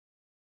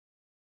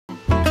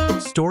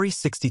Story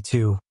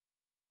 62,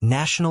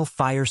 National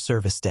Fire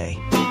Service Day.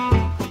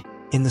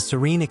 In the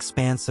serene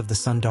expanse of the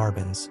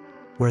Sundarbans,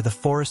 where the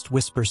forest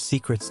whispers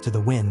secrets to the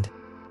wind,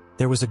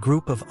 there was a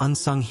group of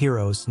unsung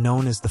heroes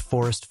known as the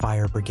Forest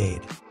Fire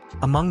Brigade.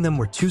 Among them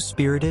were two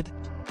spirited,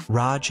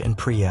 Raj and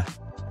Priya,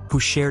 who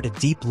shared a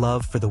deep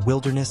love for the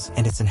wilderness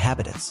and its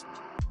inhabitants.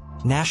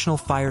 National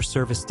Fire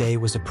Service Day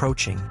was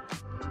approaching,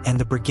 and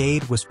the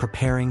brigade was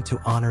preparing to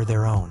honor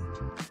their own.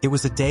 It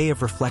was a day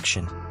of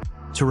reflection,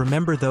 to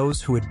remember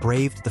those who had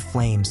braved the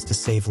flames to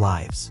save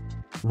lives.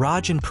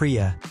 Raj and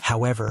Priya,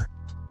 however,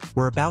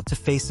 were about to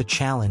face a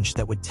challenge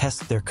that would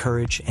test their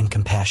courage and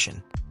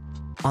compassion.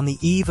 On the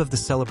eve of the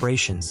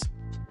celebrations,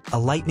 a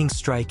lightning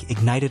strike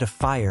ignited a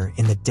fire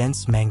in the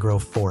dense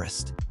mangrove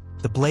forest.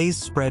 The blaze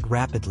spread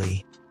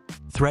rapidly,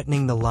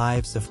 threatening the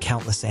lives of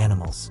countless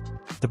animals.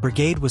 The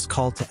brigade was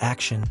called to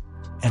action,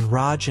 and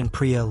Raj and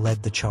Priya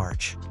led the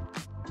charge.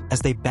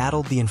 As they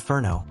battled the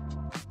inferno,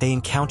 they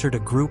encountered a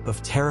group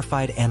of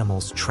terrified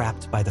animals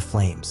trapped by the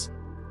flames.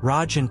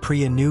 Raj and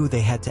Priya knew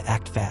they had to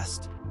act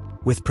fast.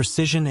 With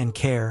precision and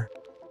care,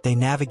 they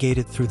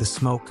navigated through the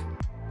smoke,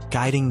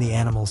 guiding the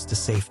animals to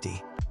safety.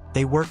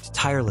 They worked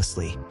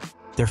tirelessly,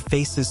 their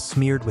faces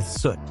smeared with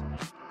soot,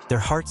 their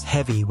hearts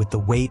heavy with the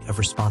weight of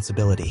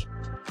responsibility.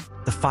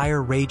 The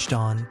fire raged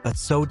on, but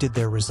so did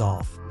their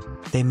resolve.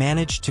 They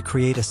managed to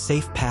create a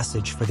safe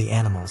passage for the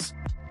animals,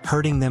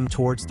 herding them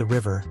towards the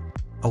river,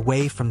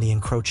 away from the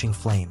encroaching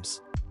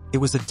flames. It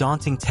was a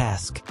daunting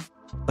task,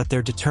 but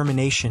their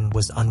determination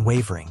was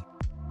unwavering.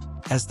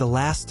 As the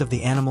last of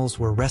the animals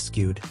were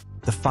rescued,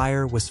 the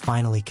fire was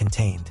finally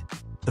contained.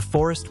 The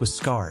forest was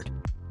scarred,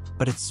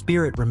 but its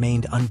spirit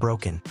remained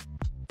unbroken,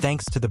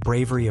 thanks to the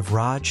bravery of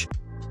Raj,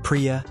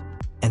 Priya,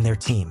 and their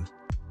team.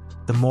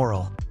 The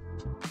moral: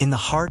 in the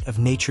heart of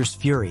nature's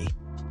fury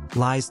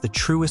lies the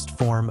truest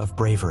form of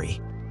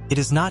bravery. It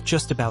is not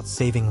just about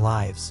saving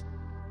lives,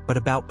 but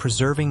about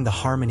preserving the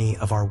harmony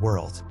of our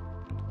world.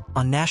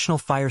 On National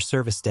Fire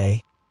Service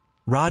Day,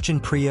 Raj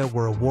and Priya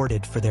were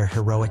awarded for their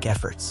heroic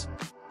efforts.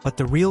 But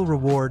the real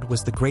reward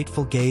was the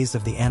grateful gaze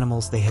of the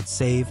animals they had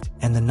saved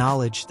and the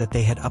knowledge that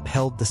they had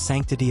upheld the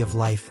sanctity of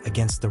life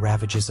against the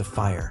ravages of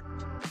fire.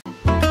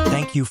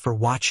 Thank you for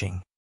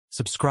watching.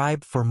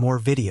 Subscribe for more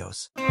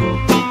videos.